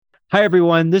Hi,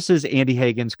 everyone. This is Andy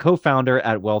Higgins, co-founder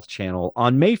at Wealth Channel.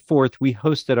 On May 4th, we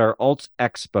hosted our Alt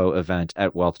Expo event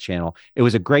at Wealth Channel. It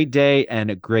was a great day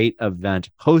and a great event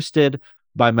hosted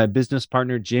by my business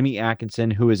partner, Jimmy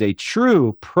Atkinson, who is a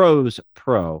true pros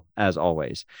pro, as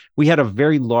always. We had a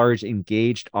very large,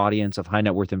 engaged audience of high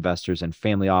net worth investors and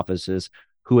family offices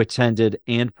who attended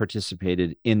and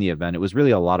participated in the event. It was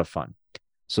really a lot of fun.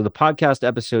 So, the podcast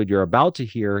episode you're about to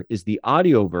hear is the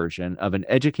audio version of an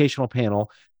educational panel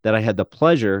that I had the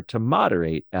pleasure to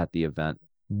moderate at the event.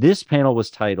 This panel was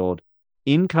titled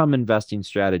Income Investing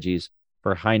Strategies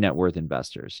for High Net Worth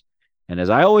Investors. And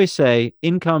as I always say,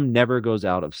 income never goes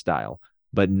out of style,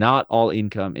 but not all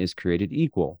income is created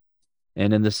equal.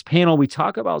 And in this panel, we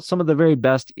talk about some of the very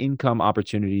best income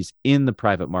opportunities in the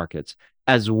private markets,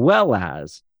 as well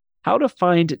as how to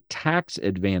find tax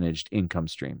advantaged income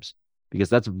streams, because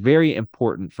that's very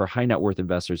important for high net worth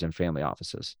investors and family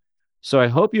offices. So I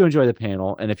hope you enjoy the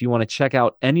panel. And if you want to check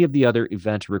out any of the other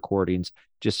event recordings,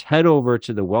 just head over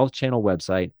to the Wealth Channel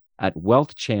website at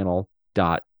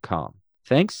wealthchannel.com.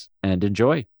 Thanks and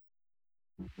enjoy.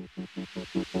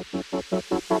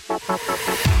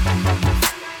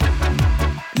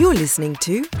 You're listening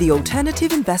to the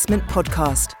Alternative Investment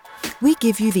Podcast. We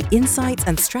give you the insights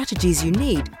and strategies you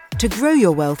need to grow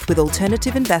your wealth with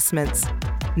alternative investments.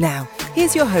 Now,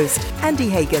 here's your host, Andy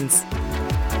Higgins.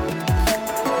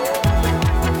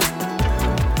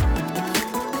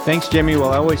 Thanks, Jimmy.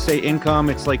 Well, I always say income,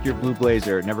 it's like your blue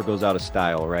blazer. It never goes out of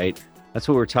style, right? That's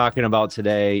what we're talking about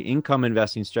today. Income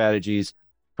investing strategies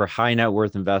for high net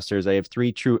worth investors. I have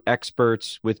three true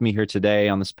experts with me here today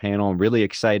on this panel. I'm really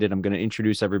excited. I'm going to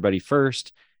introduce everybody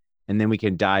first, and then we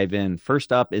can dive in.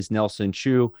 First up is Nelson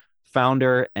Chu,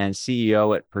 founder and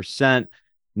CEO at Percent.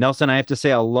 Nelson, I have to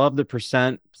say, I love the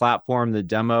Percent platform, the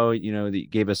demo, that you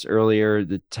gave us earlier.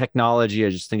 The technology, I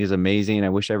just think is amazing. I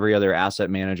wish every other asset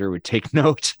manager would take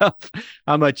note of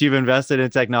how much you've invested in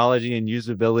technology and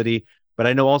usability. But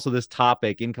I know also this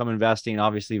topic, income investing,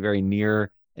 obviously very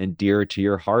near and dear to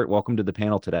your heart. Welcome to the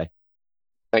panel today.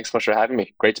 Thanks so much for having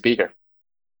me. Great to be here.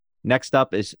 Next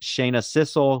up is Shana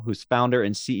Sissel, who's founder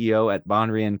and CEO at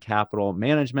Bonrian Capital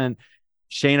Management.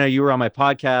 Shana, you were on my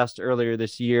podcast earlier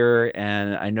this year,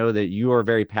 and I know that you are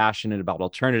very passionate about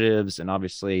alternatives and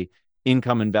obviously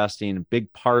income investing, a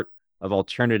big part of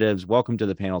alternatives. Welcome to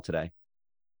the panel today.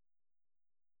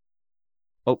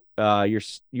 Oh,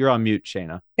 you're on mute,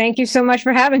 Shana. Thank you so much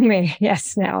for having me.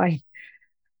 Yes,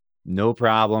 No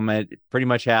problem. It pretty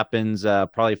much happens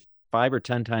probably 5 or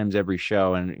 10 times every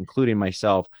show, and including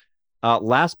myself.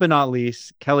 Last but not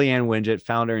least, Kellyanne Winget,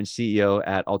 founder and CEO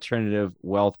at Alternative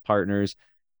Wealth Partners.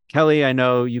 Kelly, I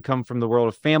know you come from the world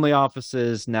of family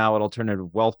offices, now at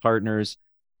Alternative Wealth Partners.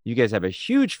 You guys have a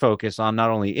huge focus on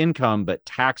not only income, but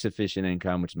tax efficient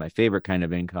income, which is my favorite kind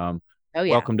of income. Oh,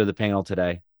 yeah. Welcome to the panel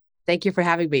today. Thank you for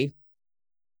having me.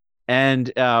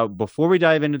 And before we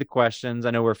dive into the questions,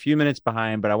 I know we're a few minutes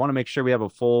behind, but I want to make sure we have a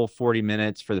full 40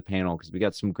 minutes for the panel because we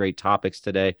got some great topics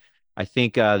today. I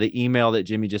think the email that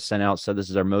Jimmy just sent out said this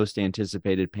is our most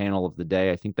anticipated panel of the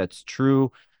day. I think that's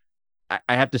true.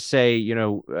 I have to say,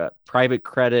 private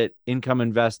credit, income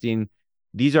investing,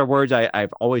 these are words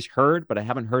I've always heard, but I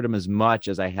haven't heard them as much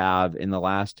as I have in the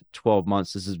last 12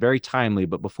 months. This is very timely.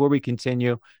 But before we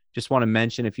continue, just want to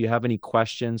mention, if you have any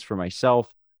questions for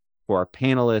myself, for our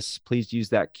panelists, please use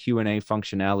that Q&A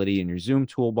functionality in your Zoom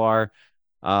toolbar.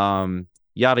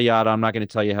 Yada, yada. I'm not going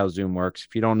to tell you how Zoom works.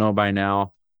 If you don't know by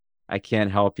now, I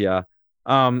can't help you.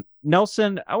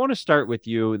 Nelson, I want to start with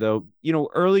you, though.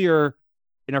 Earlier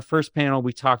in our first panel,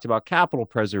 we talked about capital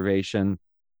preservation,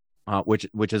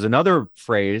 which is another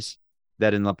phrase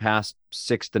that in the past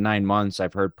 6 to 9 months,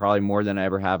 I've heard probably more than I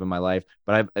ever have in my life.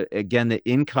 But again, the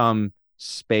income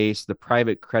space, the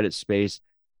private credit space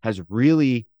has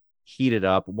really heated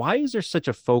up. Why is there such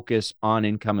a focus on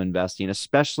income investing,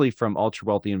 especially from ultra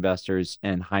wealthy investors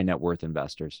and high net worth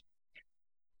investors?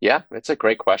 Yeah, it's a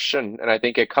great question. And I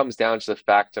think it comes down to the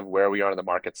fact of where we are in the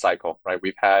market cycle, right?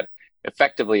 We've had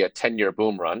effectively a 10-year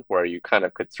boom run where you kind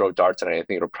of could throw darts at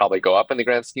anything. It'll probably go up in the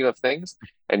grand scheme of things.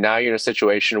 And now you're in a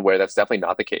situation where that's definitely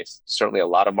not the case. Certainly a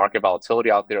lot of market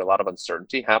volatility out there, a lot of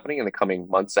uncertainty happening in the coming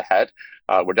months ahead.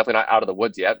 We're definitely not out of the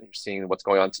woods yet. You're seeing what's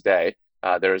going on today.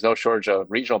 There is no shortage of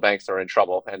regional banks that are in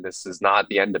trouble, and this is not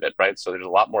the end of it, right? So there's a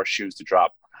lot more shoes to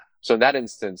drop. So in that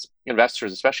instance,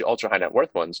 investors, especially ultra high net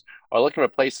worth ones, are looking for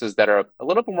places that are a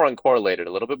little bit more uncorrelated,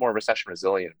 a little bit more recession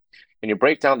resilient. And you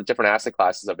break down the different asset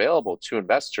classes available to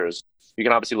investors, you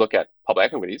can obviously look at public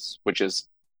equities, which is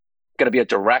going to be a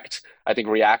direct, I think,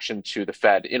 reaction to the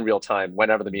Fed in real time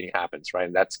whenever the meeting happens, right?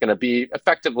 And that's going to be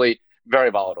effectively very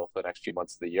volatile for the next few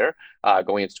months of the year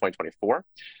going into 2024.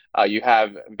 You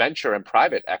have venture and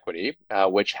private equity,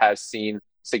 which has seen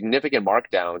significant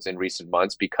markdowns in recent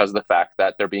months because of the fact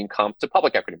that they're being comped to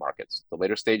public equity markets. The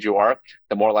later stage you are,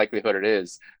 the more likelihood it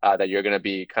is that you're going to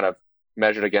be kind of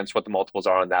measured against what the multiples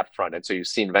are on that front. And so you've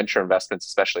seen venture investments,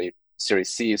 especially Series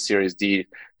C, Series D,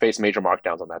 face major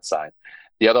markdowns on that side.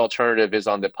 The other alternative is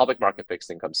on the public market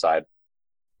fixed income side.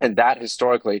 And that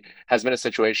historically has been a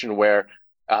situation where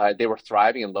they were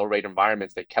thriving in low rate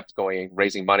environments. They kept going,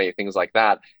 raising money, things like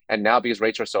that. And now because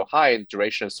rates are so high and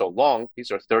duration is so long, these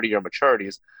are 30-year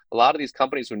maturities, a lot of these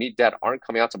companies who need debt aren't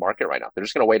coming out to market right now. They're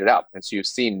just going to wait it out. And so you've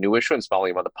seen new issuance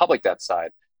volume on the public debt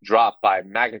side drop by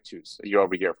magnitudes year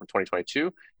over year from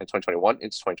 2022 and 2021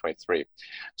 into 2023.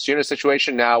 So you're in a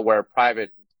situation now where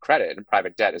private credit and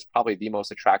private debt is probably the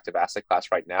most attractive asset class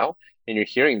right now. And you're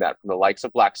hearing that from the likes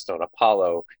of Blackstone,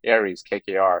 Apollo, Ares,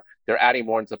 KKR. They're adding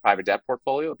more into the private debt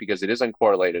portfolio because it is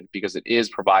uncorrelated, because it is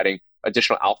providing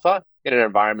additional alpha in an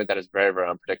environment that is very, very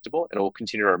unpredictable, and it will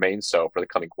continue to remain so for the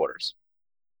coming quarters.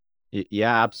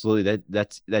 Yeah, absolutely.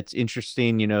 That's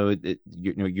interesting.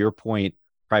 Your point,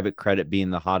 private credit being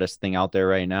the hottest thing out there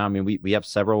right now. I mean, we have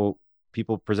several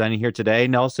people presenting here today,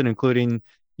 Nelson, including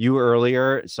you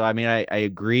earlier. So, I mean, I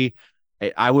agree.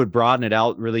 I would broaden it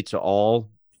out really to all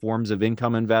forms of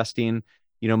income investing.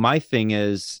 My thing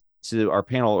is, to our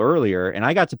panel earlier, and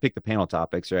I got to pick the panel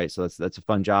topics, right? So that's a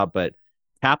fun job, but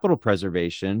capital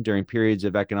preservation during periods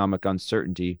of economic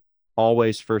uncertainty,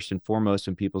 always first and foremost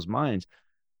in people's minds.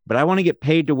 But I want to get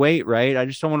paid to wait, right? I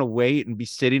just don't want to wait and be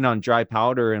sitting on dry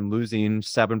powder and losing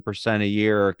 7% a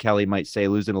year, or Kelly might say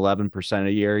losing 11%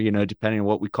 a year, depending on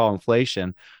what we call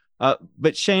inflation. But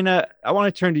Shana, I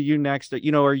want to turn to you next.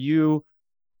 Are you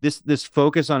this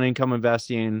focus on income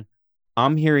investing?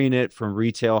 I'm hearing it from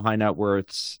retail high net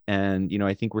worths, and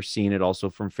I think we're seeing it also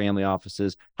from family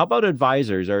offices. How about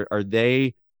advisors? Are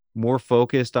they more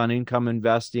focused on income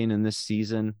investing in this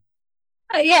season?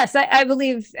 Yes, I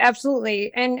believe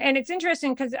absolutely. And it's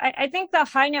interesting because I think the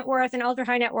high net worth and ultra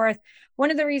high net worth,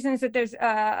 one of the reasons that there's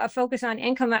a focus on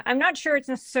income, I'm not sure it's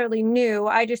necessarily new.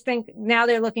 I just think now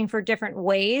they're looking for different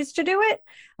ways to do it.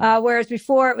 Whereas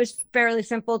before it was fairly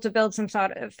simple to build some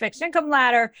sort of fixed income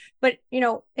ladder. But,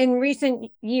 in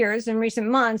recent years, in recent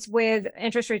months, with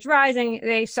interest rates rising,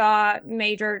 they saw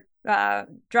major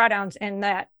drawdowns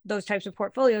in those types of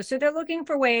portfolios. So they're looking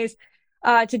for ways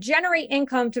to generate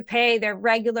income to pay their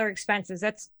regular expenses.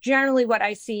 That's generally what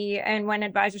I see. And when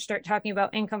advisors start talking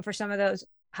about income for some of those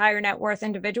higher net worth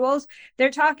individuals,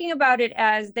 they're talking about it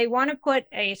as they want to put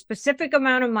a specific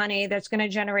amount of money that's going to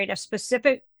generate a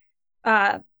specific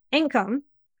income.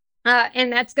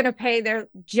 And that's going to pay their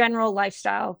general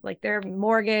lifestyle, like their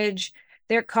mortgage,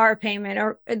 their car payment,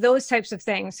 or those types of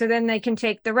things. So then they can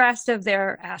take the rest of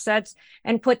their assets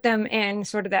and put them in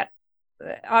sort of that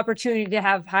opportunity to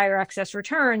have higher excess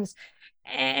returns.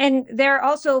 And they're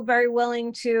also very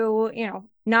willing to,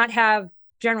 not have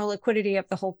general liquidity of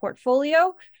the whole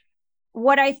portfolio.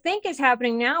 What I think is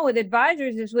happening now with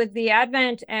advisors is with the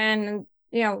advent and,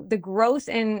 the growth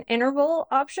in interval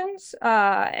options.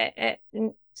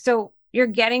 So you're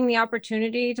getting the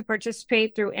opportunity to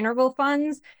participate through interval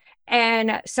funds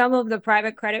and some of the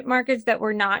private credit markets that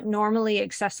were not normally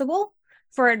accessible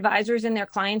for advisors and their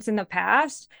clients in the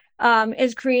past.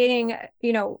 Is creating,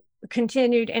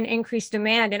 continued and increased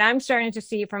demand. And I'm starting to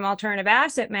see from alternative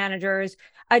asset managers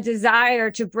a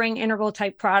desire to bring interval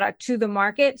type product to the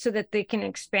market so that they can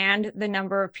expand the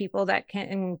number of people that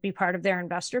can be part of their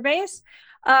investor base.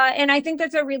 And I think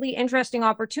that's a really interesting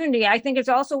opportunity. I think it's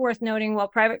also worth noting, while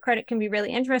private credit can be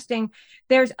really interesting,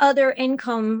 there's other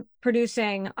income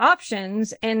producing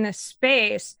options in the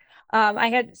space. I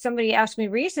had somebody ask me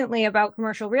recently about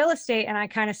commercial real estate, and I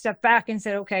kind of stepped back and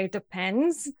said, okay, it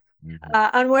depends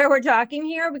on where we're talking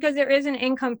here, because there is an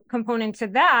income component to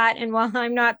that. And while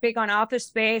I'm not big on office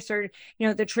space or,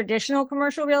 the traditional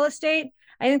commercial real estate,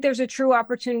 I think there's a true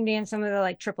opportunity in some of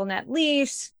the triple net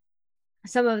lease,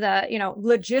 some of the,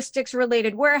 logistics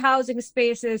related warehousing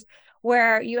spaces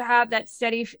where you have that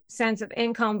steady sense of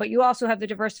income, but you also have the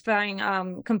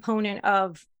diversifying component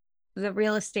of the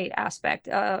real estate aspect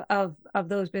of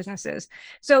those businesses.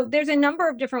 So there's a number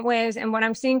of different ways. And what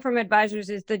I'm seeing from advisors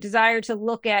is the desire to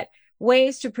look at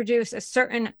ways to produce a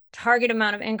certain target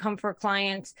amount of income for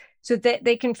clients so that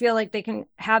they can feel like they can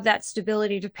have that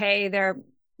stability to pay their,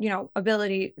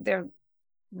 their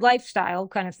lifestyle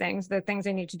kind of things, the things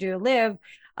they need to do to live,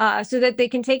 so that they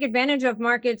can take advantage of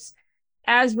markets.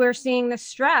 As we're seeing the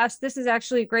stress, this is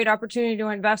actually a great opportunity to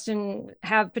invest and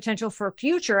have potential for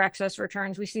future excess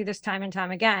returns. We see this time and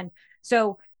time again.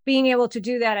 So being able to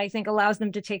do that, I think, allows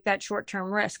them to take that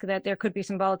short-term risk that there could be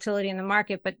some volatility in the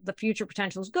market, but the future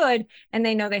potential is good, and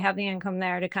they know they have the income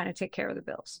there to kind of take care of the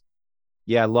bills.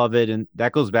 Yeah, I love it. And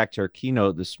that goes back to our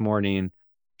keynote this morning,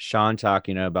 Sean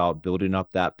talking about building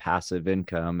up that passive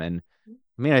income. And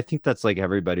I mean, I think that's like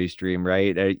everybody's dream,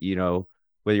 right?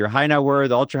 Whether you're high net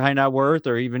worth, ultra high net worth,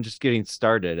 or even just getting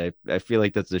started, I feel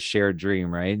like that's a shared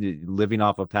dream, right? Living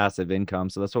off of passive income.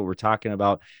 So that's what we're talking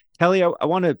about. Kelly, I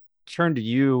want to turn to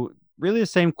you. Really the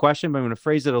same question, but I'm going to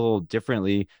phrase it a little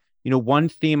differently. One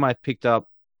theme I picked up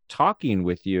talking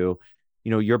with you,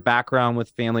 your background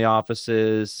with family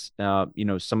offices,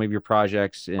 some of your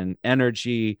projects in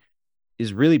energy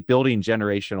is really building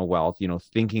generational wealth,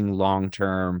 thinking long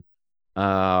term.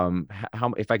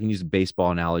 How, if I can use a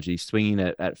baseball analogy, swinging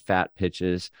at fat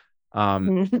pitches.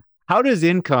 How does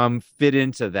income fit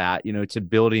into that, to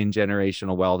building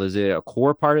generational wealth? Is it a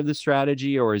core part of the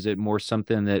strategy, or is it more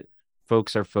something that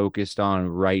folks are focused on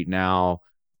right now,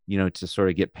 to sort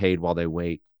of get paid while they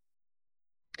wait?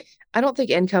 I don't think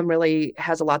income really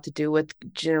has a lot to do with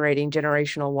generating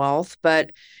generational wealth,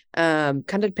 but kind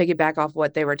of piggyback off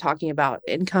what they were talking about,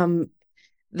 income,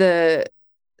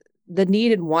 the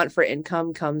need and want for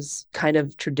income comes kind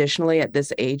of traditionally at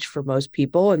this age for most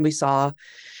people. And we saw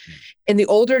in the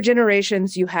older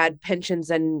generations, you had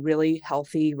pensions and really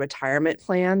healthy retirement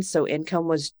plans. So income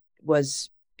was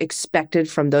expected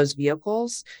from those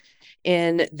vehicles.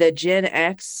 In the Gen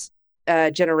X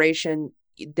generation,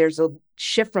 there's a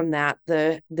shift from that.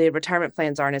 The retirement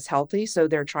plans aren't as healthy, so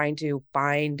they're trying to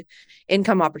find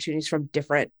income opportunities from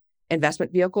different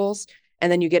investment vehicles.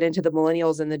 And then you get into the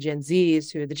millennials and the Gen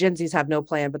Zs, who the Gen Zs have no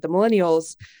plan, but the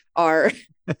millennials are,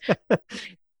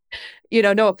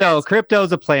 no offense. No,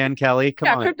 crypto's a plan, Kelly.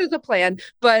 Come on. Crypto's a plan.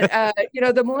 But,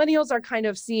 the millennials are kind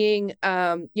of seeing,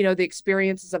 the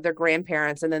experiences of their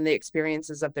grandparents and then the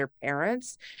experiences of their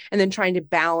parents, and then trying to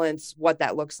balance what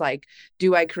that looks like.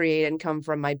 Do I create income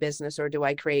from my business, or do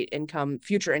I create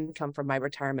future income from my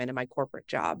retirement and my corporate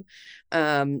job?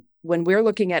 When we're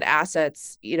looking at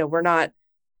assets, we're not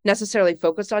necessarily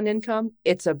focused on income.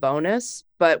 It's a bonus.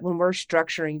 But when we're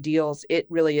structuring deals, it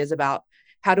really is about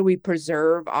how do we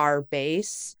preserve our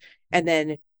base and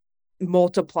then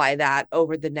multiply that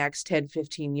over the next 10,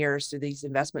 15 years through these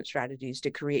investment strategies to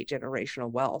create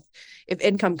generational wealth. If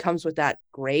income comes with that,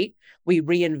 great. We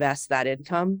reinvest that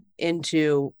income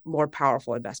into more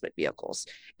powerful investment vehicles.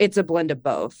 It's a blend of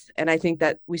both. And I think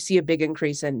that we see a big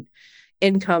increase in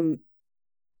income,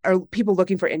 or people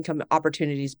looking for income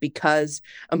opportunities, because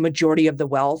a majority of the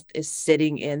wealth is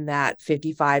sitting in that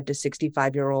 55 to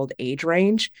 65-year-old age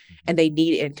range, and they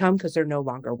need income because they're no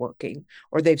longer working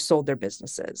or they've sold their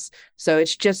businesses. So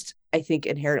it's just, I think,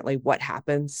 inherently what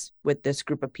happens with this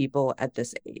group of people at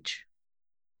this age.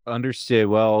 Understood.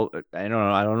 Well, I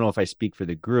don't know if I speak for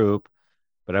the group,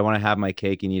 but I want to have my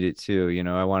cake and eat it too.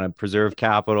 I want to preserve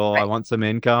capital. Right. I want some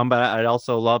income, but I'd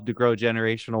also love to grow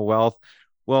generational wealth.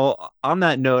 Well, on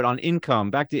that note, on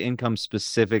income, back to income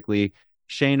specifically,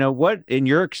 Shana, what, in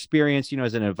your experience,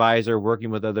 as an advisor, working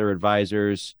with other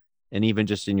advisors, and even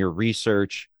just in your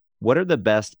research, what are the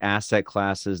best asset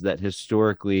classes that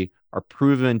historically are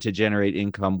proven to generate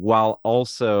income while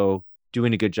also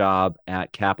doing a good job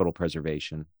at capital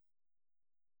preservation?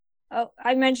 Oh,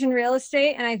 I mentioned real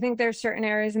estate, and I think there's certain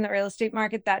areas in the real estate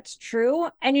market that's true.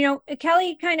 And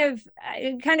Kelly kind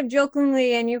of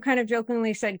jokingly, and you kind of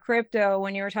jokingly said crypto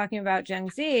when you were talking about Gen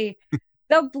Z.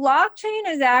 The blockchain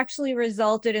has actually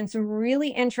resulted in some really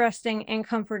interesting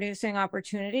income producing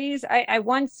opportunities. I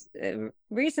once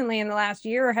recently in the last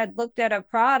year had looked at a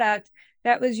product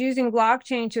that was using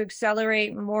blockchain to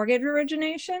accelerate mortgage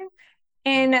origination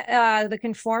in the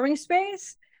conforming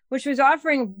space, which was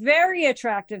offering very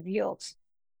attractive yields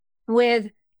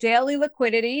with daily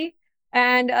liquidity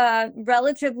and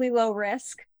relatively low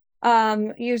risk,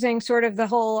 using sort of the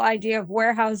whole idea of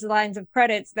warehouse lines of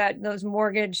credits that those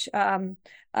mortgage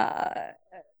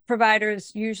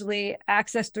providers usually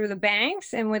access through the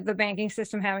banks. And with the banking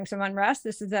system having some unrest,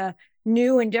 this is a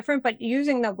new and different, but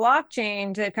using the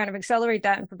blockchain to kind of accelerate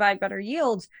that and provide better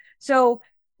yields. So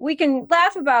we can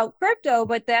laugh about crypto,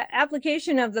 but the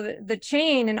application of the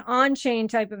chain and on-chain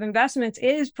type of investments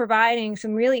is providing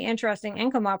some really interesting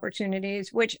income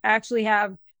opportunities, which actually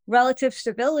have relative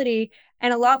stability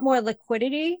and a lot more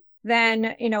liquidity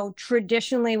than,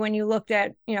 traditionally when you looked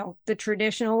at, the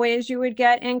traditional ways you would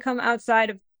get income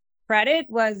outside of credit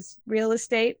was real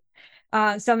estate,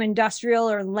 some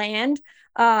industrial or land.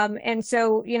 And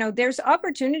so, there's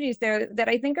opportunities there that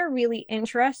I think are really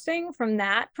interesting from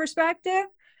that perspective.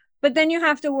 But then you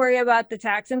have to worry about the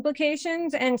tax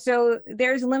implications. And so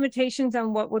there's limitations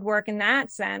on what would work in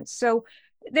that sense. So,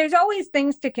 there's always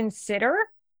things to consider.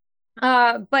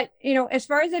 But as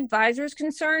far as advisors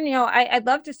concerned, I'd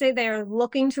love to say they're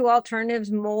looking to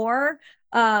alternatives more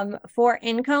for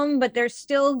income, but they're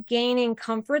still gaining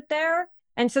comfort there.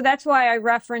 And so that's why I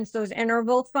reference those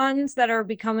interval funds that are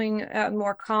becoming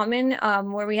more common,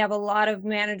 where we have a lot of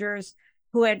managers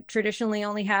who had traditionally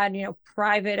only had,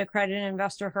 private accredited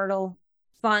investor hurdle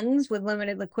funds with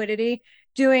limited liquidity,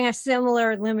 doing a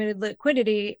similar limited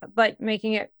liquidity, but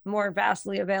making it more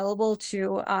vastly available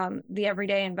to the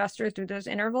everyday investor through those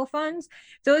interval funds.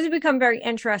 Those have become very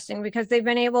interesting because they've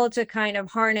been able to kind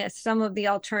of harness some of the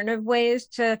alternative ways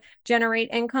to generate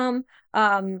income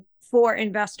for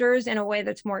investors in a way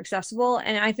that's more accessible.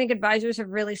 And I think advisors have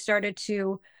really started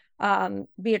to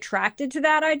be attracted to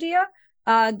that idea.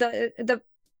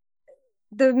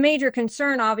 The major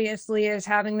concern, obviously, is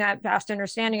having that vast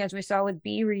understanding, as we saw with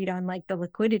BREIT, on like the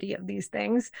liquidity of these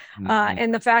things,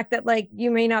 and the fact that like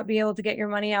you may not be able to get your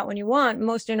money out when you want.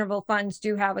 Most interval funds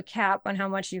do have a cap on how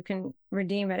much you can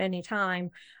redeem at any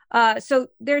time. So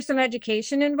there's some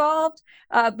education involved,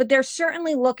 but they're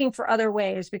certainly looking for other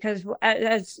ways because,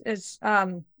 as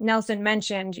Nelson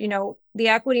mentioned, the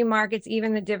equity markets,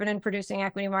 even the dividend-producing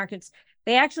equity markets,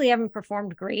 they actually haven't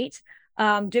performed great.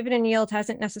 Dividend yield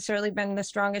hasn't necessarily been the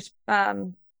strongest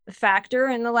factor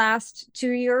in the last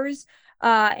 2 years.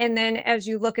 And then as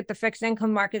you look at the fixed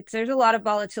income markets, there's a lot of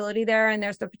volatility there, and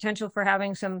there's the potential for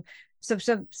having some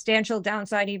substantial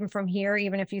downside even from here,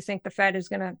 even if you think the Fed is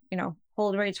going to,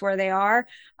 hold rates where they are.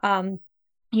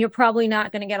 You're probably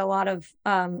not going to get a lot of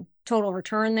total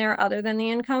return there other than the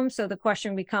income. So the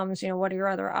question becomes, what are your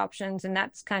other options? And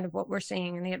that's kind of what we're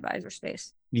seeing in the advisor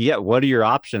space. Yeah, what are your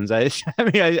options? I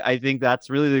think that's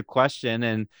really the question.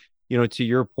 And, to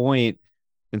your point,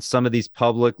 in some of these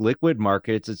public liquid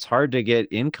markets, it's hard to get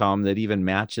income that even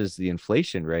matches the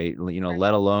inflation rate,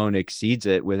 let alone exceeds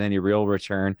it with any real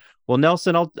return. Well,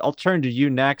 Nelson, I'll turn to you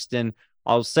next, and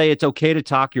I'll say it's okay to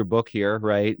talk your book here,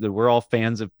 right? That we're all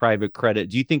fans of private credit.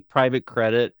 Do you think private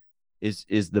credit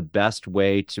is the best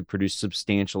way to produce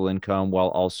substantial income while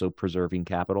also preserving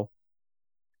capital?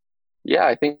 Yeah,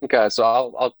 I think so.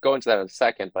 I'll go into that in a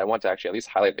second, but I want to actually at least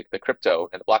highlight the crypto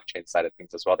and the blockchain side of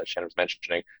things as well that Shannon was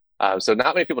mentioning. So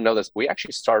not many people know this. We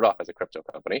actually started off as a crypto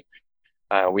company.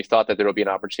 We thought that there would be an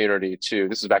opportunity this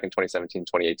was back in 2017,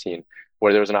 2018,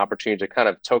 where there was an opportunity to kind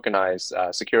of tokenize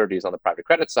securities on the private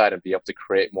credit side and be able to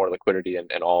create more liquidity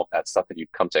and all of that stuff that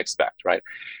you'd come to expect, right?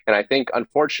 And I think,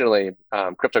 unfortunately,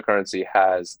 cryptocurrency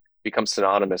has become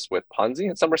synonymous with Ponzi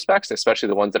in some respects, especially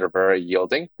the ones that are very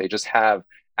yielding. They just have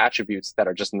attributes that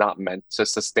are just not meant to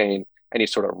sustain any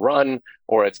sort of run,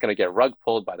 or it's going to get rug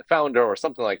pulled by the founder or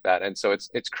something like that. And so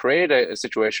it's created a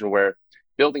situation where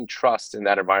building trust in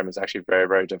that environment is actually very,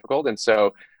 very difficult. And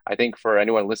so I think for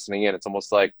anyone listening in, it's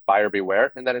almost like buyer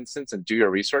beware in that instance, and do your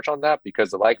research on that,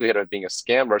 because the likelihood of being a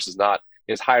scam versus not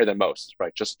is higher than most,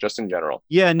 right? Just in general.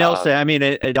 Yeah, Nelson,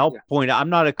 I'll point out, I'm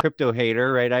not a crypto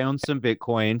hater, right? I own some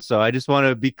Bitcoin. So I just want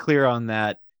to be clear on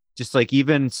that. Just like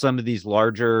even some of these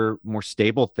larger, more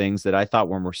stable things that I thought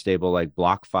were more stable, like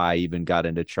BlockFi, even got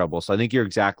into trouble. So I think you're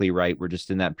exactly right. We're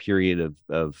just in that period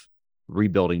of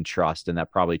rebuilding trust, and that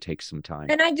probably takes some time.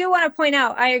 And I do want to point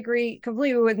out, I agree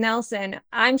completely with Nelson.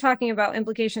 I'm talking about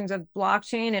implications of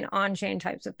blockchain and on-chain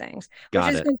types of things, which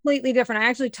is completely different. I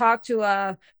actually talked to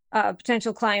a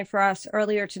potential client for us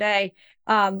earlier today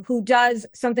who does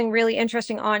something really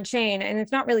interesting on-chain, and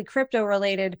it's not really crypto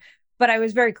related. But I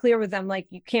was very clear with them, like,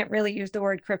 you can't really use the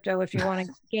word crypto if you want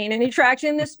to gain any traction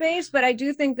in this space. But I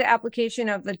do think the application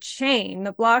of the chain,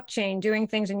 the blockchain, doing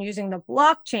things and using the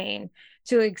blockchain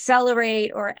to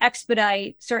accelerate or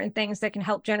expedite certain things that can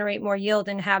help generate more yield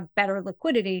and have better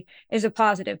liquidity is a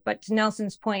positive. But to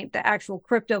Nelson's point, the actual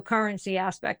cryptocurrency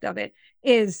aspect of it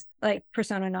is like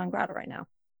persona non grata right now.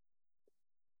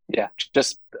 Yeah,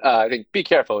 just I think be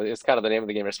careful is kind of the name of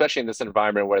the game, especially in this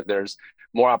environment where there's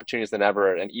more opportunities than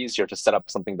ever and easier to set up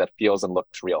something that feels and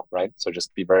looks real, right? So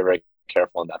just be very, very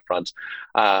careful on that front.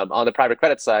 On the private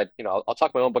credit side, I'll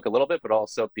talk my own book a little bit, but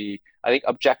also be, I think,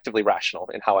 objectively rational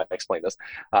in how I explain this.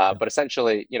 But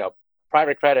essentially,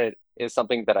 private credit is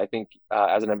something that I think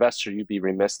as an investor, you'd be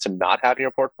remiss to not have in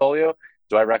your portfolio.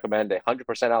 Do I recommend a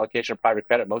 100% allocation of private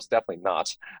credit? Most definitely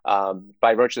not,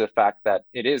 by virtue of the fact that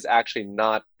it is actually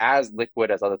not as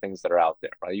liquid as other things that are out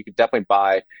there, right? You could definitely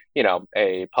buy,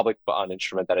 a public bond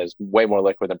instrument that is way more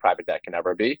liquid than private debt can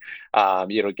ever be.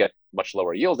 Get much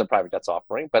lower yields than private debt's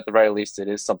offering, but at the very least, it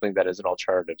is something that is an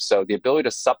alternative. So the ability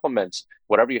to supplement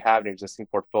whatever you have in your existing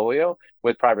portfolio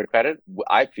with private credit,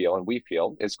 I feel and we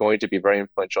feel is going to be very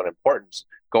influential and important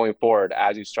going forward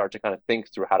as you start to kind of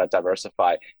think through how to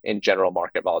diversify in general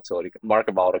market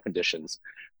volatile conditions.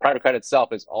 Private credit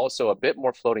itself is also a bit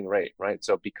more floating rate, right?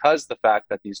 So because the fact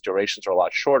that these durations are a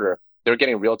lot shorter, they're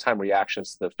getting real-time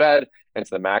reactions to the Fed and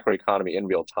to the macro economy in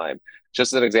real time.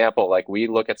 Just as an example, like we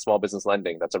look at small business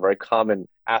lending, that's a very common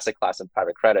asset class in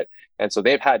private credit. And so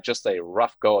they've had just a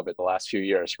rough go of it the last few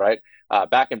years, right?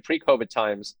 Back in pre-COVID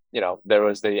times, there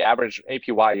was the average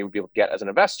APY you would be able to get as an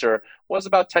investor was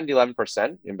about 10 to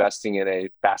 11% investing in a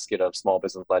basket of small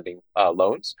business lending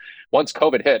loans. Once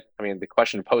COVID hit, I mean, the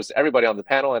question posed to everybody on the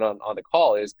panel and on the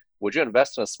call is, would you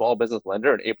invest in a small business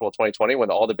lender in April 2020 when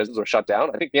all the businesses were shut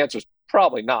down? I think the answer is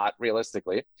probably not,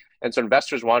 realistically. And so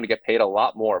investors wanted to get paid a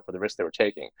lot more for the risk they were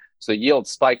taking. So the yield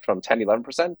spiked from 10,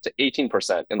 11% to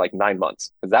 18% in like 9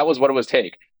 months. Because that was what it would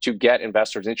take to get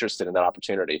investors interested in that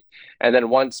opportunity. And then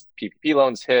once PPP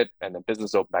loans hit and the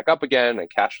business opened back up again and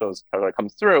cash flows come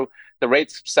through, the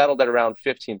rates settled at around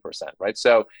 15%, right?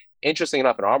 So interesting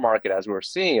enough, in our market, as we were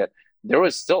seeing it, there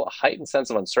was still a heightened sense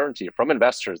of uncertainty from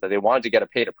investors that they wanted to get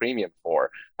paid a premium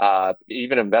for,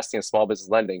 even investing in small business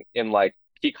lending in like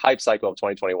peak hype cycle of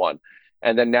 2021.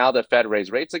 And then now the Fed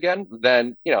raised rates again,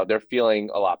 then they're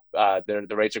feeling a lot. The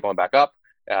rates are going back up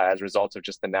as a result of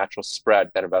just the natural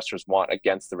spread that investors want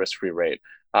against the risk-free rate.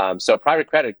 So private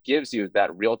credit gives you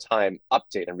that real-time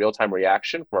update and real-time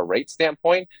reaction from a rate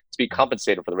standpoint to be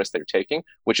compensated for the risk that you're taking,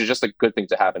 which is just a good thing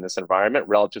to have in this environment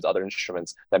relative to other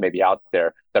instruments that may be out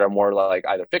there that are more like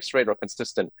either fixed rate or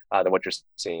consistent than what you're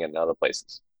seeing in other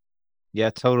places.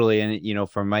 Yeah, totally. And,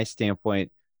 from my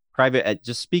standpoint,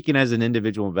 just speaking as an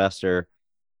individual investor,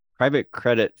 private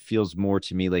credit feels more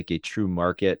to me like a true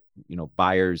market,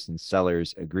 buyers and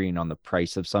sellers agreeing on the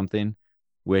price of something,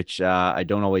 which I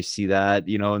don't always see that,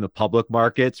 in the public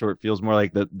markets, where it feels more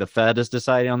like the Fed is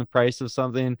deciding on the price of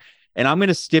something. And I'm going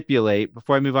to stipulate,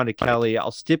 before I move on to Kelly,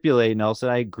 I'll stipulate, Nelson,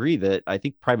 I agree that I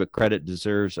think private credit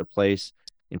deserves a place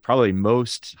in probably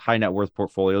most high net worth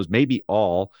portfolios, maybe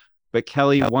all. But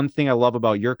Kelly, one thing I love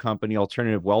about your company,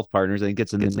 Alternative Wealth Partners, I think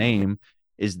it's in the name,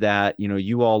 is that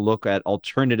you all look at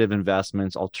alternative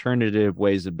investments, alternative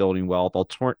ways of building wealth,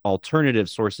 alternative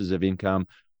sources of income.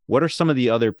 What are some of the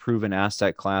other proven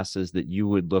asset classes that you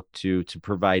would look to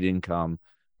provide income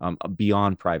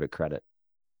beyond private credit?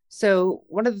 So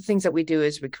one of the things that we do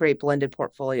is we create blended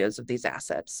portfolios of these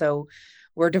assets. So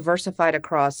we're diversified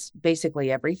across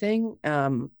basically everything.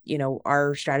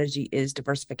 Our strategy is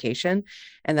diversification,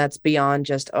 and that's beyond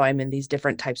just, I'm in these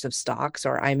different types of stocks,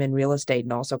 or I'm in real estate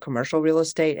and also commercial real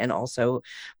estate and also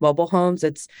mobile homes.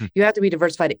 You have to be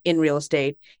diversified in real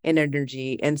estate, in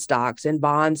energy, in stocks, in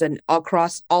bonds, and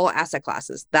across all asset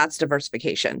classes. That's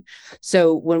diversification.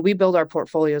 So when we build our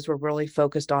portfolios, we're really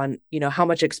focused on, how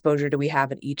much exposure do we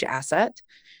have in each asset?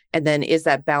 And then is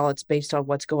that balance based on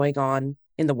what's going on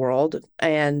in the world?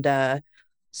 And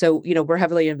so we're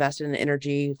heavily invested in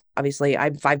energy. Obviously,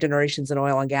 I'm 5 generations in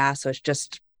oil and gas, so it's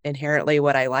just inherently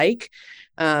what I like.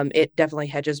 It definitely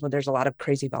hedges when there's a lot of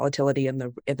crazy volatility in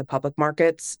the public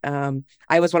markets.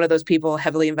 I was one of those people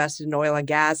heavily invested in oil and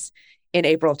gas in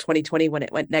April of 2020 when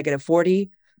it went negative 40.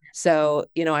 So,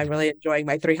 I'm really enjoying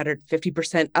my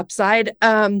 350% upside.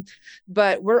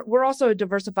 But we're also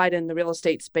diversified in the real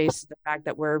estate space. The fact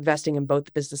that we're investing in both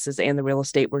the businesses and the real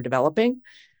estate we're developing.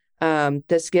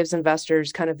 This gives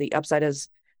investors kind of the upside as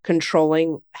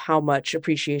controlling how much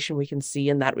appreciation we can see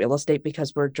in that real estate,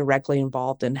 because we're directly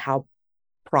involved in how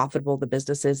profitable the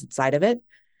business is inside of it.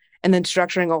 And then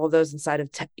structuring all of those inside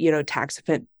of tax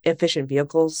efficient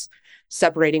vehicles,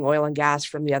 separating oil and gas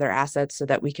from the other assets so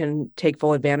that we can take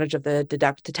full advantage of the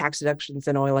tax deductions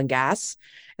in oil and gas.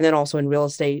 And then also in real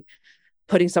estate,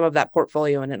 putting some of that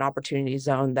portfolio in an opportunity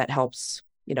zone that helps,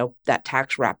 that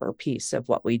tax wrapper piece of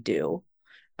what we do.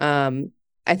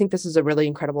 I think this is a really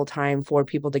incredible time for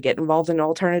people to get involved in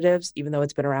alternatives, even though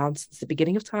it's been around since the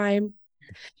beginning of time.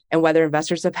 And whether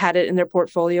investors have had it in their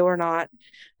portfolio or not,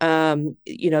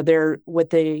 they're with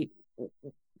the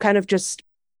kind of just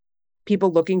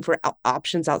people looking for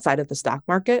options outside of the stock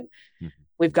market. Mm-hmm.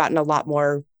 We've gotten a lot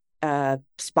more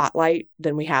spotlight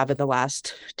than we have in the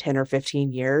last 10 or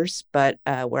 15 years, but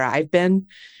where I've been.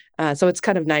 So it's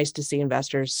kind of nice to see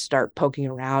investors start poking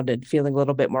around and feeling a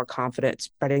little bit more confident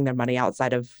spreading their money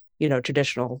outside of,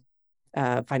 traditional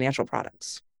financial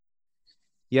products.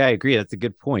 Yeah, I agree. That's a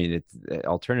good point.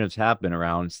 Alternatives have been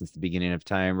around since the beginning of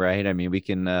time, right? I mean, we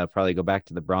can probably go back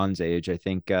to the Bronze Age. I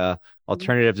think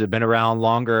alternatives have been around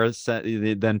longer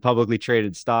than publicly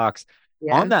traded stocks.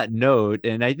 On that note,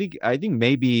 and I think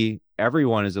maybe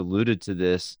everyone has alluded to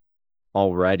this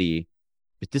already,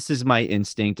 but this is my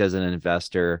instinct as an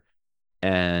investor.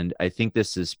 And I think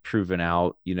this is proven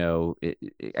out,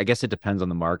 I guess it depends on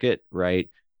the market, right?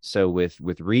 So with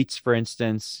REITs, for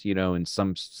instance, in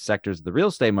some sectors of the real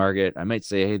estate market, I might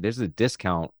say, hey, there's a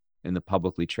discount in the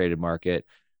publicly traded market.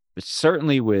 But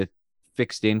certainly with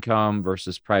fixed income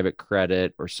versus private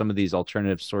credit or some of these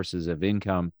alternative sources of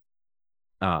income,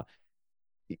 uh,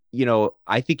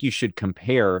 I think you should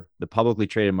compare the publicly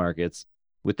traded markets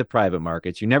with the private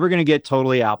markets. You're never going to get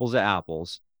totally apples to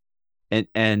apples, and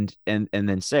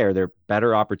then say, are there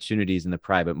better opportunities in the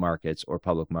private markets or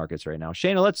public markets right now?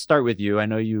 Shana, let's start with you. I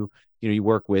know you've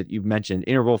mentioned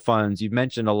interval funds. You've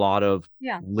mentioned a lot of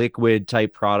liquid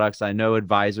type products. I know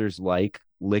advisors like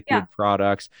liquid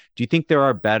products. Do you think there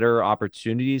are better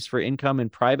opportunities for income in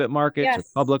private markets or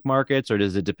public markets, or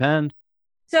does it depend?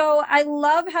 So I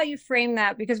love how you frame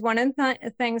that, because one of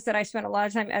the things that I spent a lot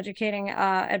of time educating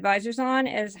advisors on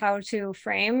is how to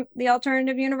frame the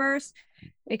alternative universe,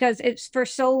 because it's for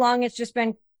so long, it's just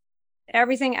been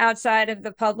everything outside of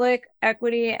the public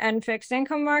equity and fixed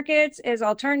income markets is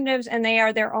alternatives, and they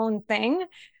are their own thing.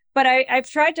 But I've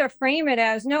tried to frame it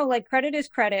as, no, like credit is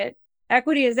credit,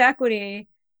 equity is equity.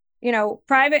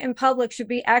 Private and public should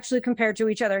be actually compared to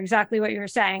each other, exactly what you're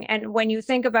saying. And when you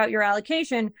think about your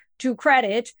allocation to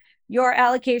credit, your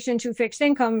allocation to fixed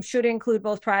income should include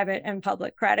both private and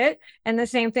public credit, and the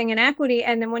same thing in equity.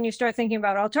 And then when you start thinking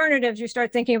about alternatives, you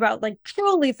start thinking about like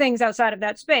truly things outside of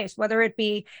that space, whether it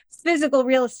be physical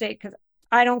real estate, because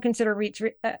I don't consider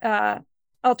REITs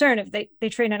alternative. They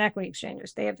trade on equity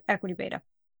exchanges. They have equity beta.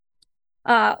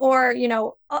 Or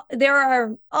there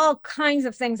are all kinds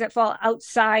of things that fall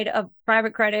outside of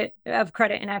private credit, of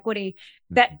credit and equity,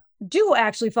 that do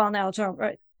actually fall in the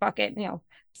alternative bucket.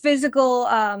 Physical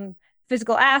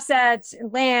assets,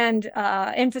 land,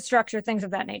 infrastructure, things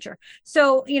of that nature.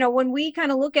 So when we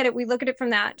kind of look at it, we look at it from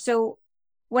that. So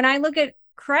when I look at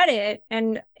credit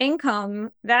and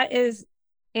income, that is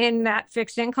in that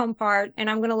fixed income part,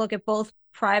 and I'm going to look at both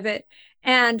private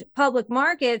and public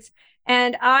markets.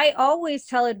 And I always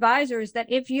tell advisors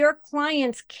that if your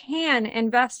clients can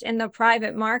invest in the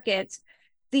private markets,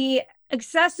 the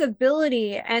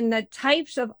accessibility and the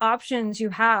types of options you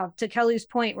have, to Kelly's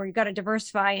point, where you've got to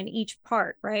diversify in each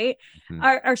part, right,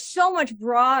 are so much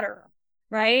broader,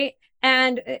 right?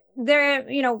 And there,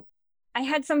 I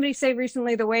had somebody say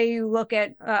recently, the way you look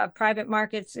at private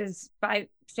markets is by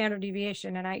standard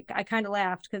deviation. And I kind of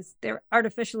laughed, because they're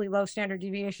artificially low standard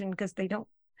deviation because they don't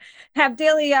have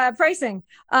daily pricing.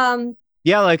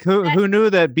 Like who knew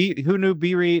that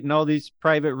BREIT and all these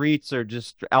private REITs are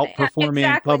just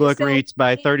outperforming public REITs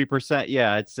by 30%.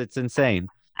 Yeah, it's insane.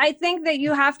 I think that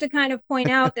you have to kind of point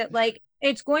out that like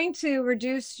it's going to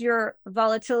reduce your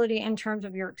volatility in terms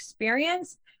of your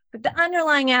experience, but the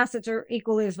underlying assets are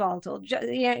equally as volatile.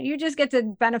 You just get the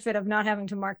benefit of not having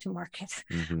to mark to market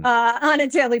on a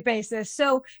daily basis.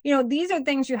 So, these are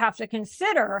things you have to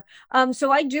consider.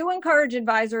 So I do encourage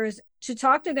advisors to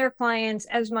talk to their clients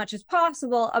as much as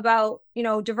possible about,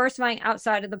 diversifying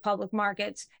outside of the public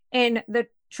markets in the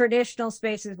traditional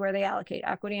spaces where they allocate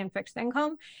equity and fixed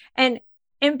income. And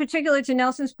in particular, to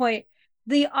Nelson's point,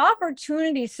 the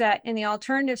opportunity set in the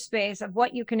alternative space of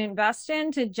what you can invest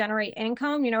in to generate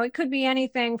income, it could be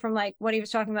anything from like what he was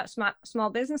talking about, small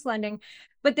business lending,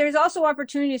 but there's also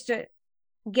opportunities to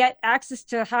get access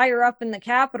to higher up in the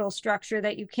capital structure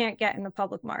that you can't get in the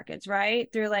public markets,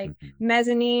 right? Through like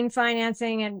mezzanine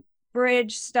financing and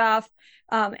bridge stuff,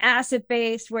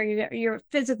 asset-based, where you're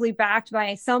physically backed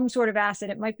by some sort of asset.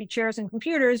 It might be chairs and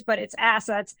computers, but it's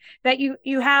assets that you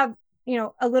have,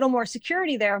 a little more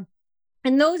security there.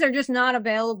 And those are just not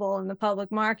available in the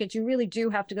public markets. You really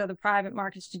do have to go to the private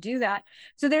markets to do that.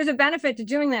 So there's a benefit to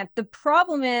doing that. The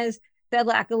problem is the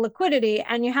lack of liquidity,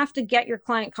 and you have to get your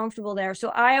client comfortable there. So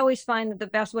I always find that the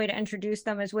best way to introduce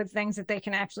them is with things that they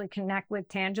can actually connect with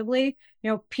tangibly.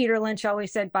 Peter Lynch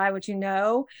always said, buy what you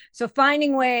know. So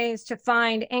finding ways to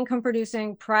find income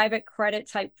producing private credit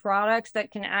type products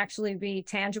that can actually be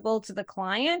tangible to the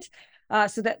client,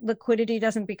 so that liquidity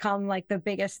doesn't become like the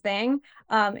biggest thing,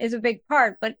 is a big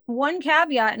part. But one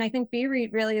caveat, and I think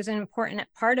BREIT really is an important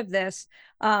part of this,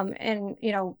 and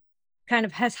kind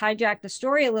of has hijacked the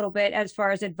story a little bit as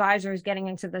far as advisors getting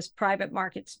into this private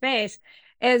market space,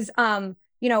 is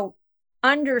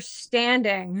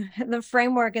understanding the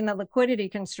framework and the liquidity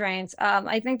constraints.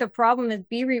 I think the problem is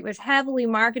BREIT was heavily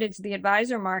marketed to the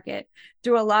advisor market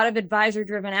through a lot of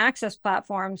advisor-driven access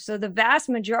platforms. So the vast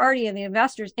majority of the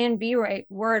investors in BREIT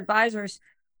were advisors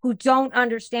who don't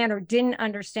understand or didn't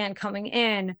understand coming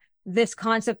in this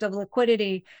concept of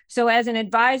liquidity. So as an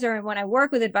advisor, and when I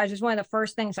work with advisors, one of the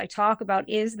first things I talk about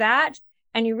is that.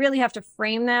 And you really have to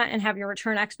frame that and have your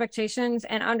return expectations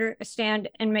and understand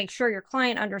and make sure your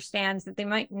client understands that they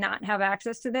might not have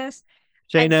access to this.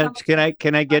 Shana,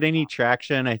 can I get any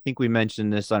traction? I think we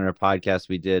mentioned this on our podcast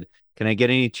we did. Can I get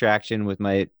any traction with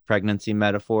my pregnancy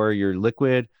metaphor? You're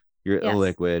liquid, you're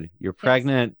illiquid. You're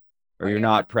pregnant or you're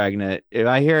not pregnant. If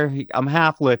I hear I'm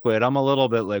half liquid, I'm a little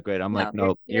bit liquid. I'm like,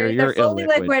 nope, you're fully illiquid.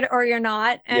 liquid or you're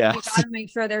not. And you got to make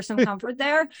sure there's some comfort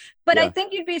there. But I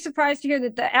think you'd be surprised to hear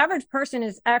that the average person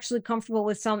is actually comfortable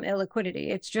with some illiquidity.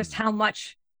 It's just how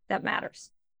much that matters.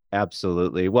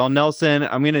 Absolutely. Well, Nelson,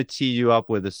 I'm going to tee you up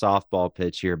with a softball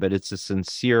pitch here, but it's a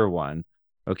sincere one.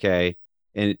 Okay.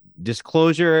 And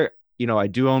disclosure, I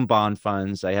do own bond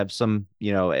funds. I have some,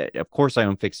 of course I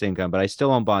own fixed income, but I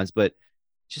still own bonds. But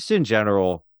just in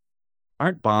general,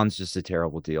 aren't bonds just a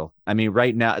terrible deal? I mean,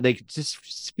 right now, they just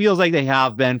feels like they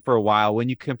have been for a while. When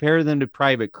you compare them to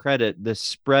private credit, the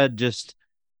spread just,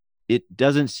 it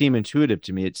doesn't seem intuitive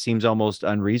to me. It seems almost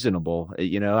unreasonable.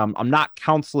 I'm not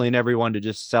counseling everyone to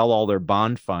just sell all their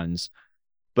bond funds,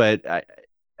 but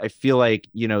I feel like,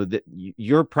 that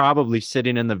you're probably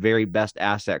sitting in the very best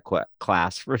asset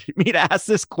class for me to ask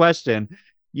this question.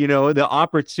 The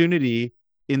opportunity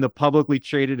in the publicly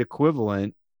traded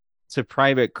equivalent to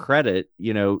private credit,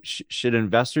 should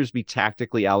investors be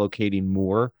tactically allocating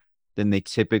more than they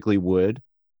typically would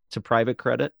to private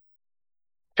credit?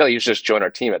 I feel like you should just join our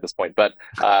team at this point. But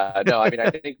no, I mean, I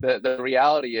think the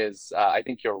reality is, I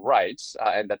think you're right.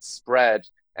 And that spread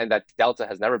and that delta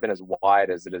has never been as wide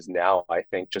as it is now, I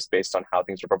think, just based on how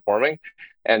things are performing.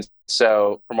 And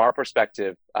so from our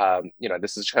perspective,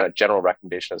 this is kind of general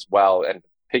recommendation as well. And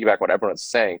piggyback what everyone's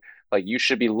saying, like you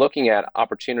should be looking at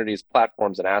opportunities,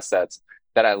 platforms, and assets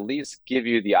that at least give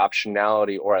you the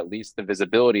optionality or at least the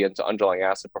visibility into underlying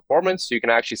asset performance so you can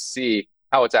actually see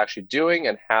how it's actually doing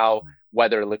and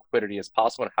whether liquidity is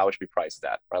possible and how it should be priced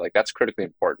at, right? Like that's critically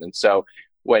important. And so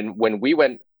when we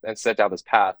went and set down this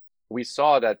path, we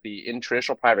saw that in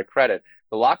traditional private credit,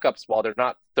 the lockups, while they're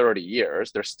not 30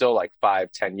 years, they're still like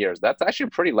 5-10 years. That's actually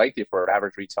pretty lengthy for an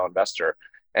average retail investor.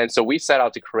 And so we set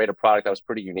out to create a product that was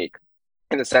pretty unique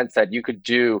in the sense that you could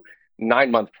do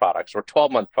 9-month products or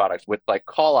 12-month products with like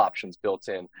call options built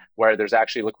in, where there's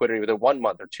actually liquidity within 1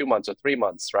 month or 2 months or 3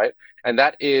 months, right? And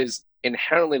that is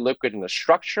inherently liquid in the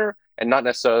structure and not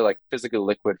necessarily like physically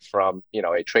liquid from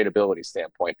a tradability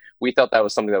standpoint. We thought that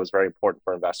was something that was very important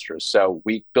for investors, so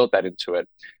we built that into it.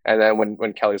 And then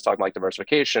when Kelly was talking about like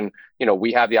diversification,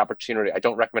 we have the opportunity. I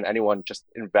don't recommend anyone just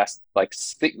invest like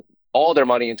all their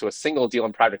money into a single deal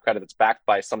in private credit that's backed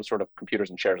by some sort of computers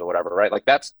and shares or whatever, right? Like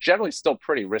that's generally still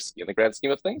pretty risky in the grand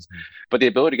scheme of things. But the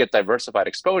ability to get diversified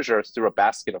exposure through a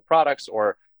basket of products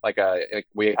or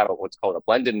we have what's called a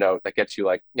blended note that gets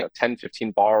you 10,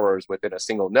 15 borrowers within a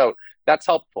single note. That's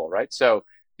helpful, right? So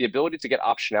the ability to get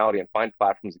optionality and find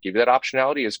platforms that give you that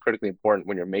optionality is critically important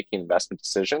when you're making investment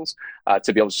decisions,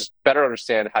 to be able to just better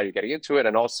understand how you're getting into it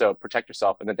and also protect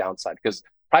yourself in the downside, because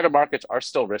private markets are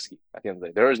still risky at the end of the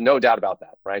day. There is no doubt about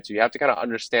that, right? So you have to kind of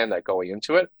understand that going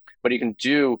into it, but you can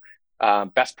do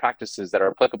best practices that are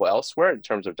applicable elsewhere in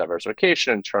terms of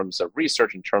diversification, in terms of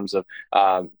research, in terms of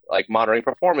monitoring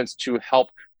performance to help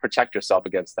protect yourself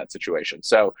against that situation.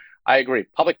 So I agree.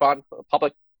 Public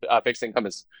fixed income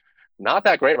is not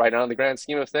that great right now in the grand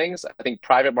scheme of things. I think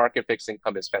private market fixed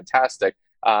income is fantastic,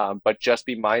 but just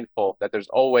be mindful that there's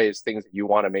always things that you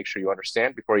want to make sure you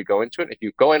understand before you go into it. If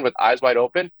you go in with eyes wide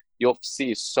open, you'll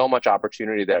see so much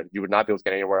opportunity there you would not be able to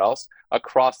get anywhere else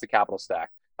across the capital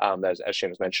stack. As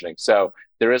Shane was mentioning. So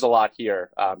there is a lot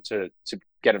here to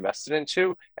get invested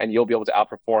into, and you'll be able to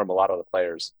outperform a lot of the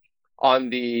players.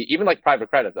 Even like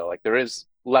private credit though, like there is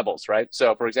levels, right?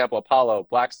 So for example, Apollo,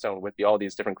 Blackstone with all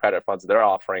these different credit funds that they're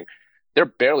offering, they're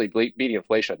barely beating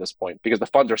inflation at this point because the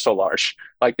funds are so large.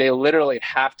 Like they literally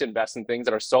have to invest in things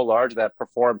that are so large that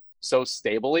perform so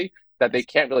stably that they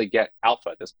can't really get alpha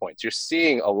at this point. So you're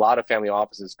seeing a lot of family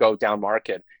offices go down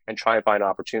market and try and find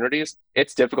opportunities.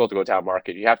 It's difficult to go down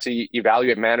market. You have to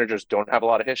evaluate managers who don't have a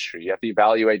lot of history. You have to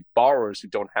evaluate borrowers who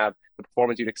don't have the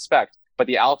performance you'd expect, but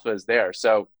the alpha is there.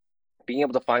 So being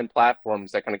able to find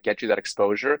platforms that kind of get you that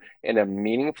exposure in a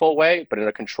meaningful way, but in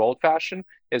a controlled fashion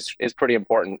is pretty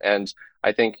important. And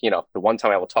I think, the one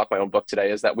time I will talk my own book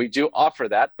today is that we do offer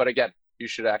that. But again, you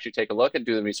should actually take a look and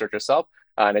do the research yourself.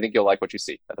 And I think you'll like what you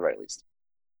see at the very least.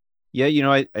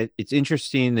 Yeah, it's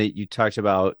interesting that you talked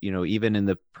about, even in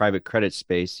the private credit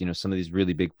space, some of these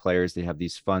really big players, they have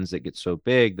these funds that get so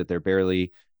big that they're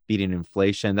barely beating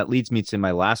inflation. That leads me to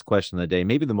my last question of the day,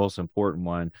 maybe the most important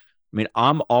one. I mean,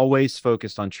 I'm always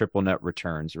focused on triple net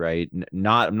returns, right? I'm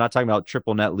not talking about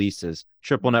triple net leases,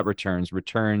 triple net returns,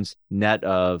 returns net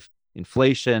of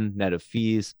inflation, net of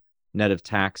fees, net of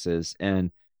taxes.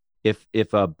 And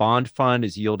if a bond fund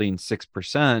is yielding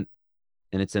 6%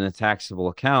 and it's in a taxable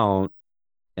account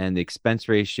and the expense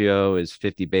ratio is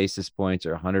 50 basis points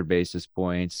or 100 basis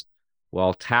points,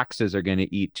 well, taxes are going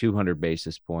to eat 200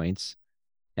 basis points.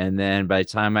 And then by the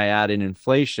time I add in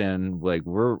inflation, like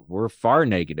we're far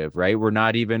negative, right? We're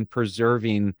not even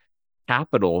preserving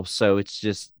capital. So it's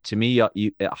just, to me, a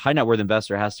high net worth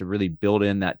investor has to really build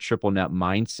in that triple net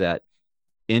mindset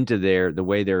into the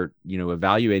way they're,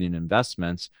 evaluating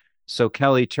investments. So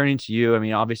Kelly, turning to you, I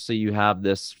mean, obviously you have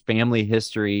this family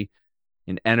history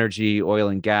in energy, oil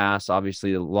and gas,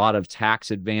 obviously a lot of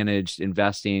tax advantaged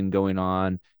investing going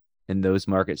on in those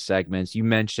market segments. You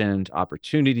mentioned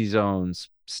opportunity zones,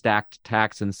 stacked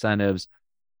tax incentives.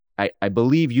 I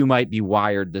believe you might be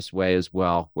wired this way as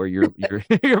well, where you're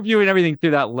you're viewing everything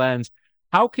through that lens.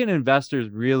 How can investors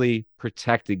really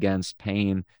protect against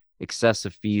paying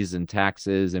excessive fees and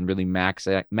taxes and really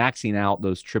maxing out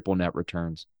those triple net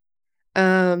returns?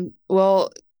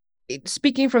 Well,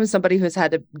 speaking from somebody who's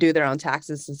had to do their own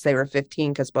taxes since they were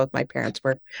 15, because both my parents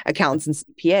were accountants and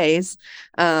CPAs,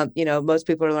 most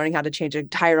people are learning how to change a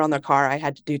tire on their car. I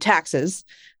had to do taxes.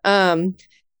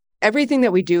 Everything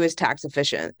that we do is tax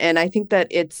efficient. And I think that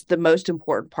it's the most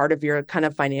important part of your kind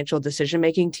of financial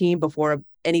decision-making team before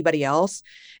anybody else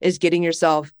is getting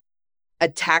yourself a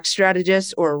tax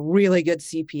strategist or a really good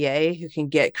CPA who can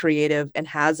get creative and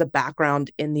has a background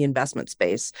in the investment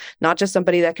space, not just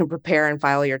somebody that can prepare and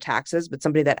file your taxes, but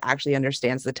somebody that actually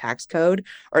understands the tax code,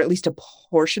 or at least a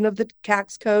portion of the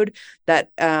tax code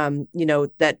that,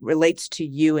 that relates to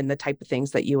you and the type of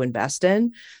things that you invest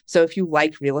in. So if you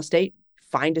like real estate,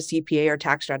 find a CPA or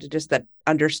tax strategist that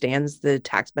understands the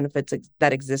tax benefits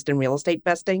that exist in real estate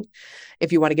investing.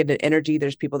 If you want to get into energy,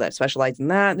 there's people that specialize in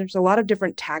that. There's a lot of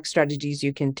different tax strategies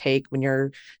you can take when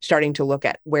you're starting to look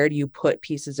at where do you put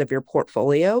pieces of your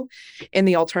portfolio. In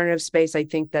the alternative space, I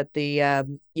think that the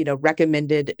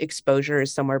recommended exposure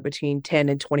is somewhere between 10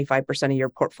 and 25% of your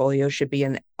portfolio should be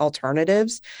in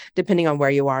alternatives, depending on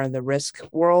where you are in the risk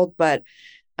world. But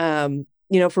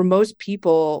for most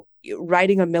people,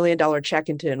 writing $1 million check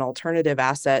into an alternative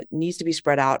asset needs to be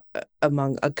spread out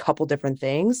among a couple different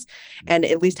things. And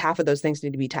at least half of those things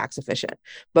need to be tax efficient.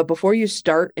 But before you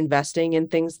start investing in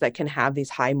things that can have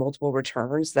these high multiple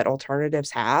returns that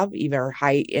alternatives have, either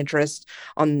high interest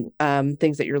on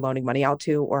things that you're loaning money out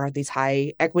to, or these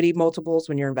high equity multiples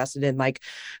when you're invested in like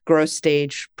growth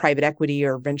stage private equity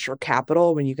or venture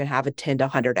capital, when you can have a 10 to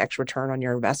 100x return on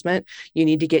your investment, you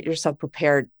need to get yourself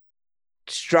prepared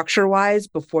structure wise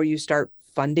before you start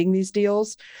funding these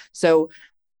deals. So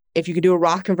if you could do a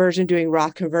Roth conversion, doing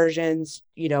Roth conversions,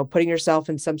 putting yourself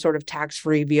in some sort of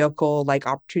tax-free vehicle like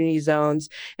opportunity zones,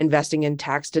 investing in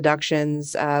tax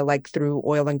deductions like through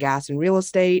oil and gas and real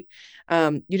estate.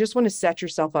 You just want to set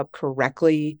yourself up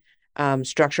correctly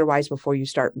structure-wise before you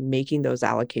start making those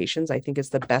allocations. I think it's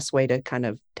the best way to kind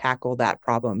of tackle that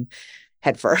problem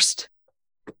head first.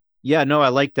 Yeah, no, I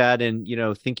like that. And,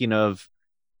 thinking of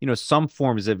some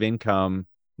forms of income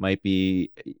might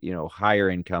be, higher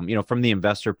income, from the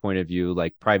investor point of view,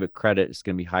 like private credit is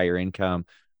going to be higher income.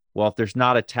 Well, if there's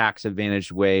not a tax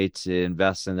advantaged way to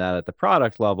invest in that at the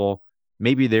product level,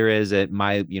 maybe there is at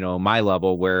my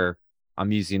level where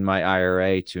I'm using my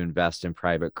IRA to invest in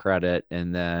private credit.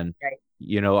 And then,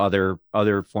 right,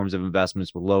 other forms of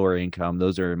investments with lower income,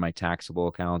 those are in my taxable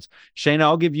accounts. Shana,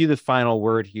 I'll give you the final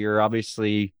word here.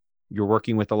 Obviously, you're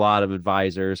working with a lot of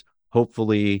advisors.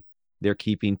 Hopefully they're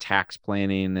keeping tax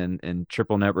planning and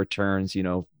triple net returns,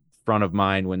 front of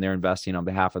mind when they're investing on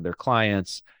behalf of their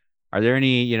clients. Are there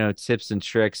any, tips and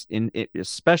tricks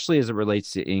especially as it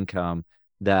relates to income,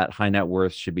 that high net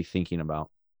worth should be thinking about?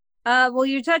 Well,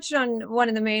 you touched on one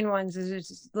of the main ones, is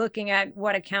just looking at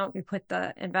what account you put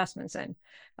the investments in.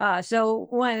 So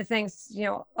one of the things,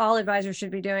 all advisors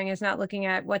should be doing is not looking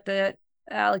at what the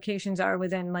allocations are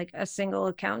within like a single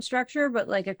account structure, but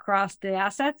like across the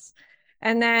assets.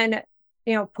 And then,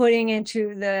 putting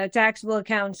into the taxable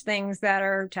accounts things that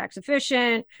are tax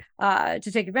efficient to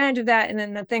take advantage of that. And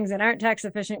then the things that aren't tax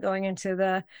efficient going into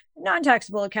the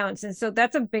non-taxable accounts. And so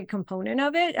that's a big component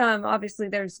of it. Obviously,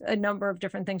 there's a number of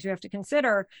different things you have to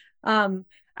consider.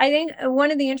 I think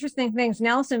one of the interesting things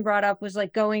Nelson brought up was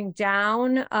like going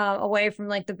down away from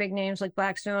like the big names like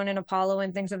Blackstone and Apollo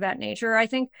and things of that nature. I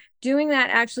think doing that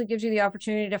actually gives you the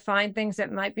opportunity to find things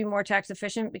that might be more tax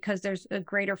efficient because there's a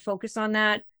greater focus on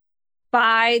that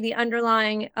by the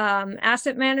underlying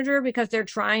asset manager because they're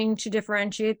trying to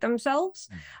differentiate themselves.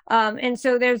 And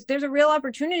so there's a real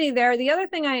opportunity there. The other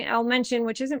thing I'll mention,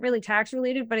 which isn't really tax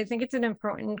related, but I think it's an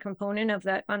important component of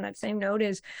that on that same note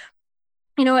is,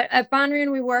 at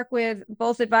Bondrian, we work with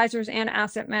both advisors and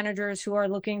asset managers who are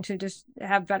looking to just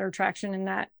have better traction in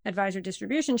that advisor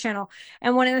distribution channel.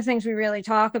 And one of the things we really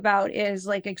talk about is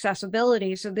like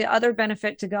accessibility. So the other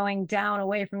benefit to going down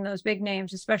away from those big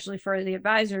names, especially for the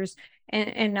advisors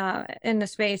in the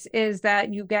space, is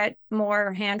that you get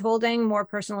more handholding, more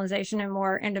personalization, and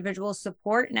more individual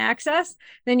support and access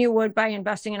than you would by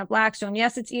investing in a Blackstone.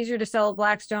 Yes, it's easier to sell a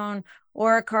Blackstone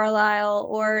or a Carlyle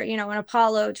or, an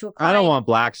Apollo to a client. I don't want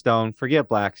Blackstone. Forget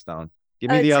Blackstone.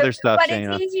 Give me the other stuff, but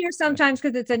Shana. It's easier sometimes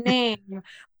because it's a name.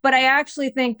 But I actually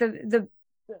think the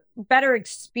better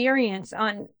experience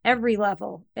on every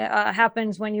level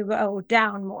happens when you go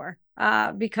down more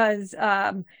because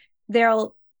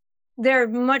they're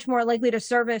much more likely to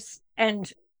service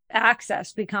and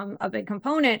access become a big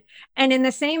component. And in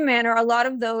the same manner, a lot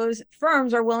of those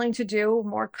firms are willing to do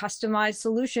more customized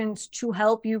solutions to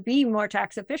help you be more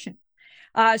tax efficient.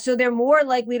 So they're more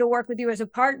likely to work with you as a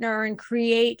partner and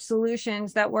create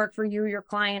solutions that work for you, your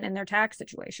client, and their tax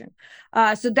situation.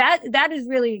 So that is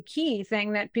really a key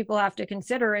thing that people have to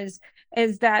consider is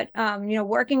that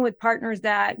working with partners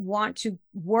that want to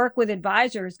work with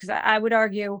advisors, because I would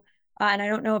argue, and I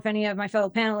don't know if any of my fellow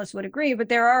panelists would agree, but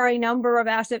there are a number of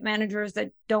asset managers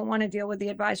that don't want to deal with the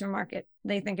advisor market.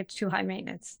 They think it's too high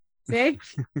maintenance. See?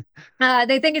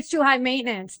 They think it's too high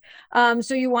maintenance.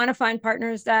 So you want to find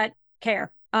partners that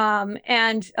care. They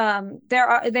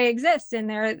exist in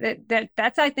there.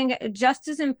 That's, I think, just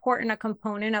as important a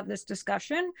component of this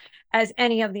discussion as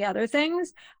any of the other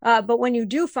things. But when you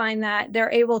do find that,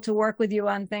 they're able to work with you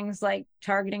on things like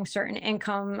targeting certain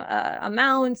income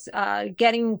amounts,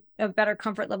 getting a better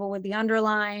comfort level with the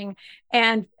underlying,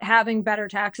 and having better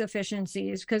tax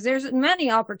efficiencies. Because there's many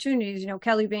opportunities.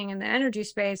 Kelly being in the energy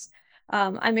space,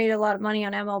 I made a lot of money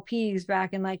on MLPs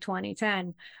back in like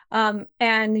 2010.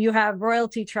 And you have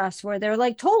royalty trusts where they're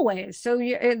like tollways. So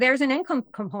there's an income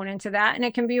component to that, and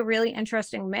it can be a really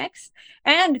interesting mix.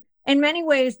 And in many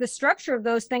ways, the structure of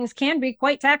those things can be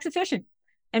quite tax efficient.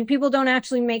 And people don't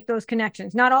actually make those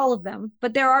connections. Not all of them,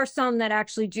 but there are some that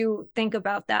actually do think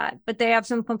about that, but they have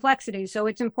some complexity. So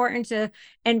it's important to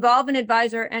involve an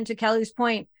advisor, and to Kelly's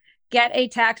point, get a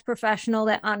tax professional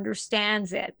that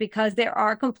understands it, because there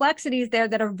are complexities there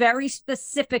that are very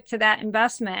specific to that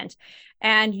investment.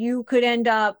 And you could end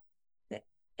up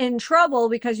in trouble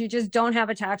because you just don't have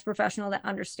a tax professional that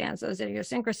understands those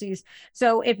idiosyncrasies.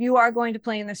 So if you are going to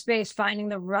play in the space, finding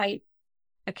the right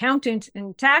accountant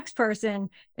and tax person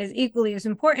is equally as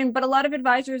important. But a lot of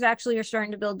advisors actually are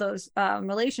starting to build those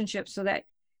relationships so that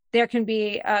there can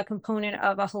be a component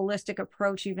of a holistic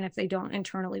approach, even if they don't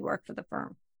internally work for the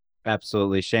firm.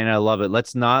 Absolutely. Shana, I love it.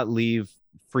 Let's not leave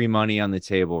free money on the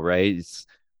table, right? It's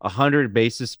 100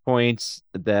 basis points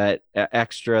that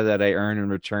extra that I earn in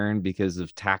return because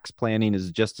of tax planning is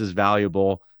just as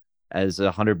valuable as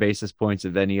 100 basis points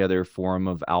of any other form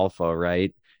of alpha,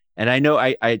 right? And I know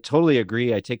I totally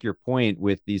agree. I take your point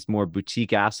with these more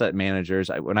boutique asset managers.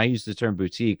 When I use the term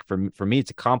boutique, for me, it's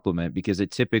a compliment because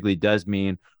it typically does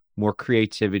mean more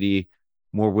creativity,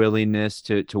 more willingness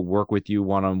to work with you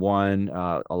one-on-one,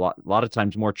 a lot of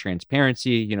times more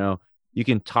transparency. You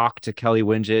can talk to Kelly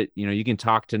Winget, you can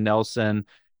talk to Nelson,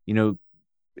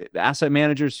 asset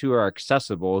managers who are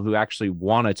accessible, who actually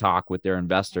want to talk with their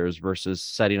investors versus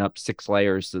setting up 6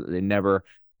 layers so that they never,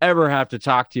 ever have to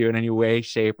talk to you in any way,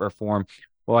 shape, or form.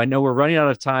 Well, I know we're running out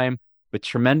of time, but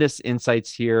tremendous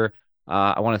insights here.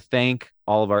 I want to thank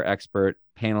all of our expert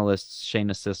panelists,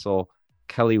 Shana Sissel,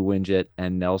 Kelly Winget,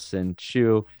 and Nelson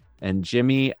Chu. And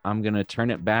Jimmy, I'm going to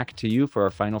turn it back to you for our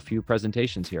final few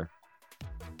presentations here.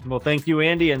 Well, thank you,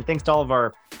 Andy. And thanks to all of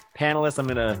our panelists. I'm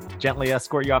going to gently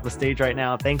escort you off the stage right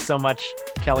now. Thanks so much,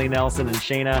 Kelly, Nelson, and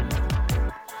Shana.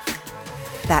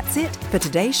 That's it for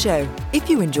today's show. If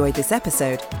you enjoyed this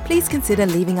episode, please consider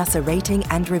leaving us a rating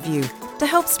and review to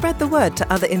help spread the word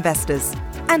to other investors.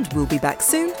 And we'll be back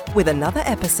soon with another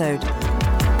episode.